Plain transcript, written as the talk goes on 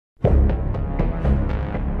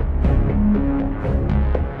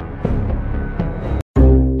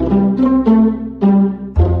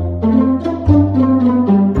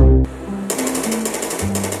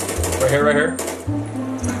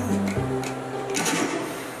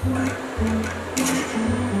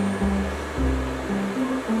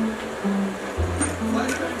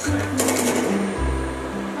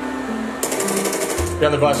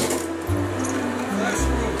on the bus.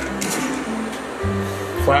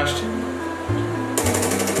 Flashed.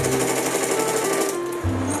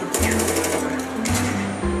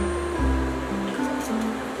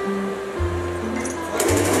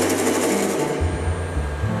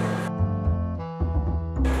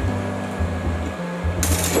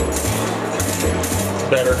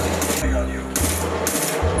 Better.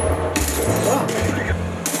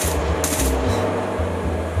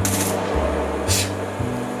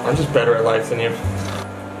 I'm just better at life than you.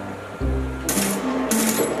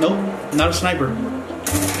 Nope, not a sniper.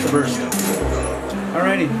 It's a burst.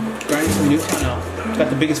 Alrighty, grinding some Newtown now. Got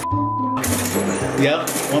the biggest. Yep,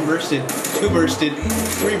 1 bursted, 2 bursted,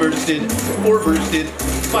 3 bursted, 4 bursted,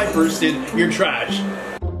 5 bursted. You're trash.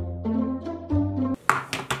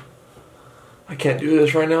 I can't do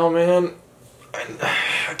this right now, man.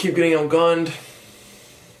 I keep getting outgunned.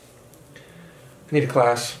 I need a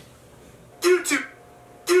class.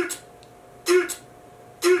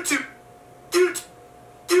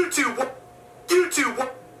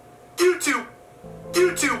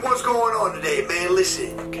 YouTube, what's going on today, man?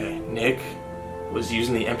 Listen. Okay, Nick was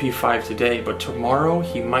using the MP5 today, but tomorrow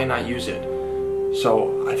he might not use it.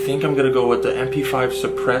 So I think I'm gonna go with the MP5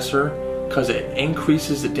 suppressor because it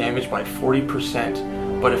increases the damage by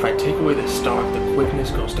 40%. But if I take away the stock, the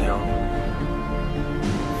quickness goes down.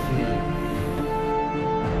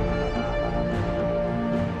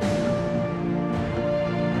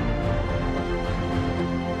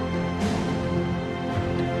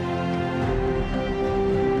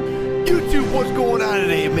 YouTube, what's going on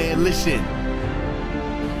today, man? Listen.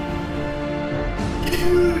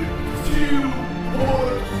 YouTube,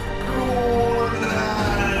 what's going on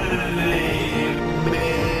today, man?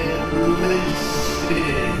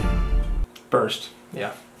 Listen. Burst,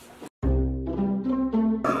 yeah.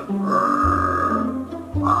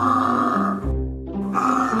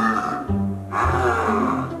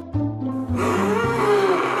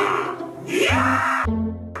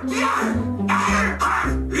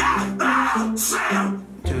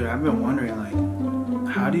 Dude, I've been wondering, like,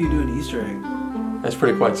 how do you do an Easter egg? That's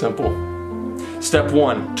pretty quite simple. Step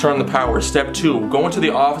 1, turn on the power. Step 2, go into the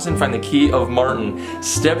office and find the key of Martin.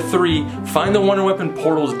 Step 3, find the Wonder Weapon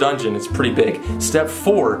Portal's dungeon. It's pretty big. Step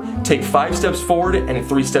 4, take 5 steps forward and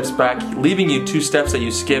 3 steps back, leaving you 2 steps that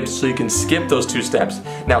you skipped so you can skip those 2 steps.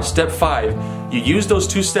 Now step 5, you use those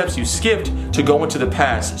 2 steps you skipped to go into the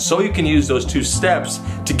past so you can use those 2 steps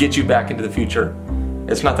to get you back into the future.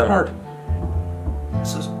 It's not that hard.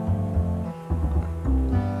 So,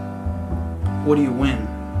 what do you win?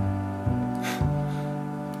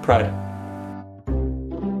 Pride.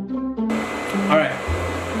 Alright.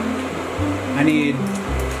 I need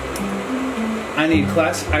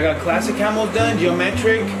class. I got classic camos done,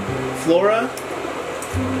 geometric, flora.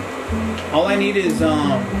 All I need is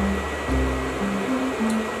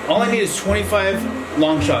 25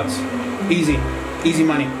 long shots. Easy. Easy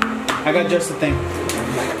money. I got just the thing.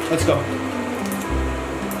 Let's go.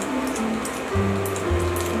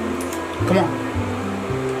 Come on.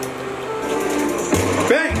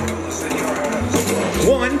 Bang!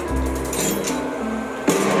 1,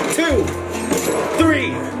 2,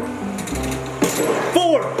 3,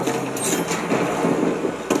 4,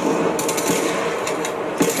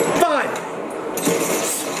 5.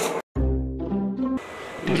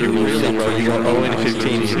 You got 0 and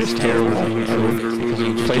 15. It's terrible.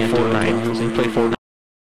 You play Fortnite.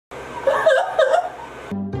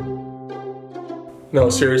 No,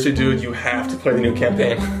 seriously, dude, you have to play the new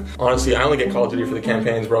campaign. Honestly, I only get Call of Duty for the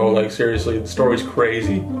campaigns, bro. Like, seriously, the story's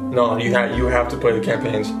crazy. No, you have to play the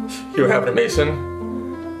campaigns. You don't have it, Mason?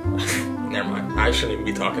 Never mind. I shouldn't even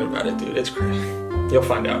be talking about it, dude. It's crazy. You'll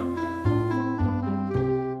find out.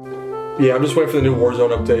 Yeah, I'm just waiting for the new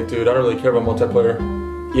Warzone update, dude. I don't really care about multiplayer.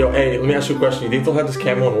 Yo, hey, let me ask you a question. You think they'll have this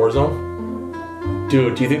camo in Warzone?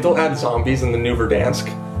 Dude, do you think they'll add zombies in the new Verdansk?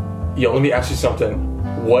 Yo, let me ask you something.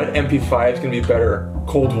 What MP5 is going to be better?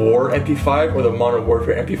 Cold War MP5 or the Modern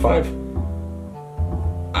Warfare MP5?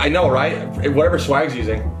 I know, right? Whatever Swag's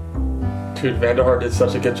using. Dude, Vanderhart did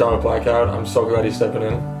such a good job at Blackout. I'm so glad he's stepping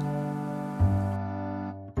in.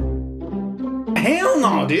 Hell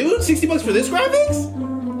no, dude. 60 bucks for this graphics?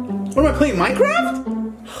 What am I playing, Minecraft?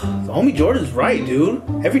 The homie Jordan's right, dude.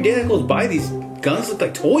 Every day that goes by, these guns look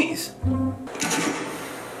like toys.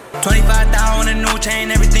 25,000 on a new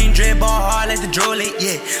chain, everything drip ball hard like the Drolly,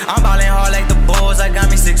 yeah. I'm ballin' hard like the Bulls, I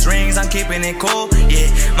got me 6 rings, I'm keeping it cool, yeah.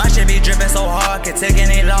 My shit be drippin' so hard, can take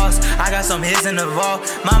any loss. I got some hits in the vault,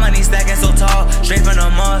 my money stacking so tall, straight from the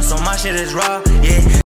mud, so my shit is raw, yeah.